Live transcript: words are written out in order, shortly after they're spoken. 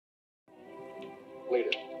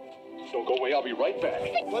Later. Don't go away. I'll be right back.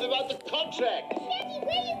 What about the contract? Daddy,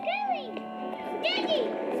 where are you going? Daddy!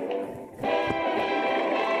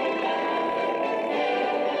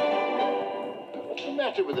 What's the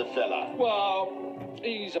matter with the fella? Well,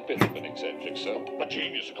 he's a bit of an eccentric, sir. A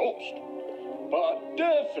genius, of course. But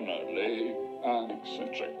definitely an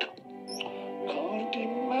eccentric. Can't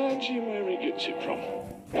imagine where he gets it from.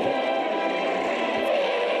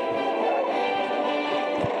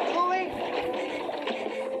 Julie?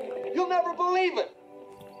 You'll never believe it.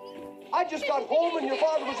 I just got home and your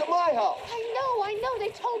father was at my house. I know. They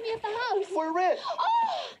told me at the house. We're rich.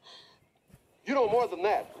 Oh! You know more than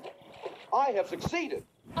that. I have succeeded.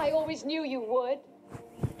 I always knew you would.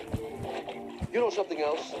 You know something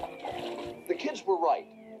else? The kids were right.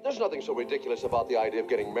 There's nothing so ridiculous about the idea of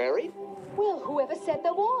getting married. Well, whoever said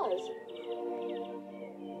there was?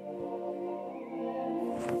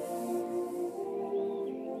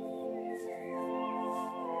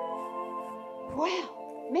 Well,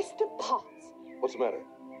 Mr. Potts. What's the matter?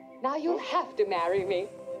 Now you'll have to marry me.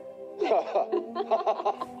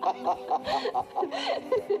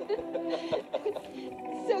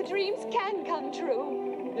 So dreams can come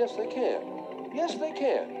true. Yes, they can. Yes, they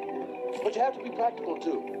can. But you have to be practical,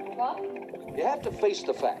 too. Huh? You have to face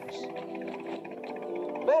the facts.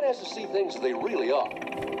 Man has to see things as they really are.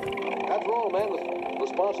 After all, a man with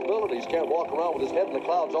responsibilities can't walk around with his head in the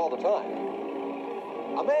clouds all the time.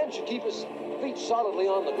 A man should keep his feet solidly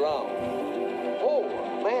on the ground. Oh,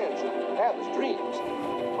 a man should have his dreams.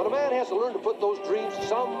 But a man has to learn to put those dreams to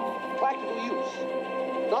some practical use.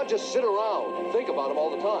 Not just sit around and think about them all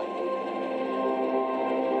the time.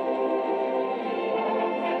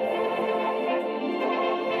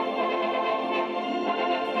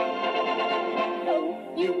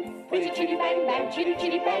 Pretty chitty bang bang, chitty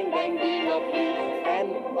chitty bang bang, we love you.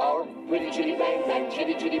 And our pretty chitty bang bang,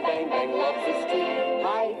 chitty chitty bang bang loves us too.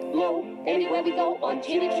 High, low, anywhere we go, on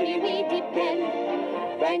chitty chitty we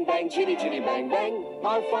depend. Bang bang, chitty chitty bang bang,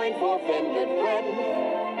 our fine four-fendered friend.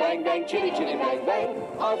 Bang bang, chitty chitty bang bang,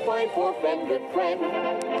 our fine four-fendered friend.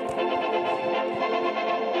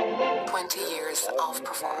 20 years of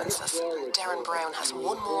performances. Darren Brown has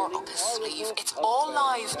one more up his sleeve. It's all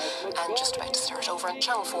live and just about to start over on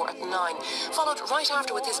Channel 4 at 9. Followed right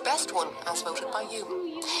after with his best one, as voted by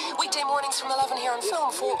you. Weekday mornings from 11 here on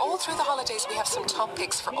Film 4. All through the holidays we have some top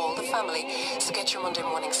picks for all the family. So get your Monday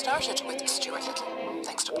morning started with Stuart Little.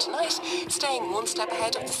 Next up tonight, staying one step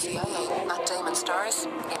ahead of the CIA, Matt Damon stars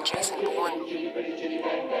in Jason Bourne.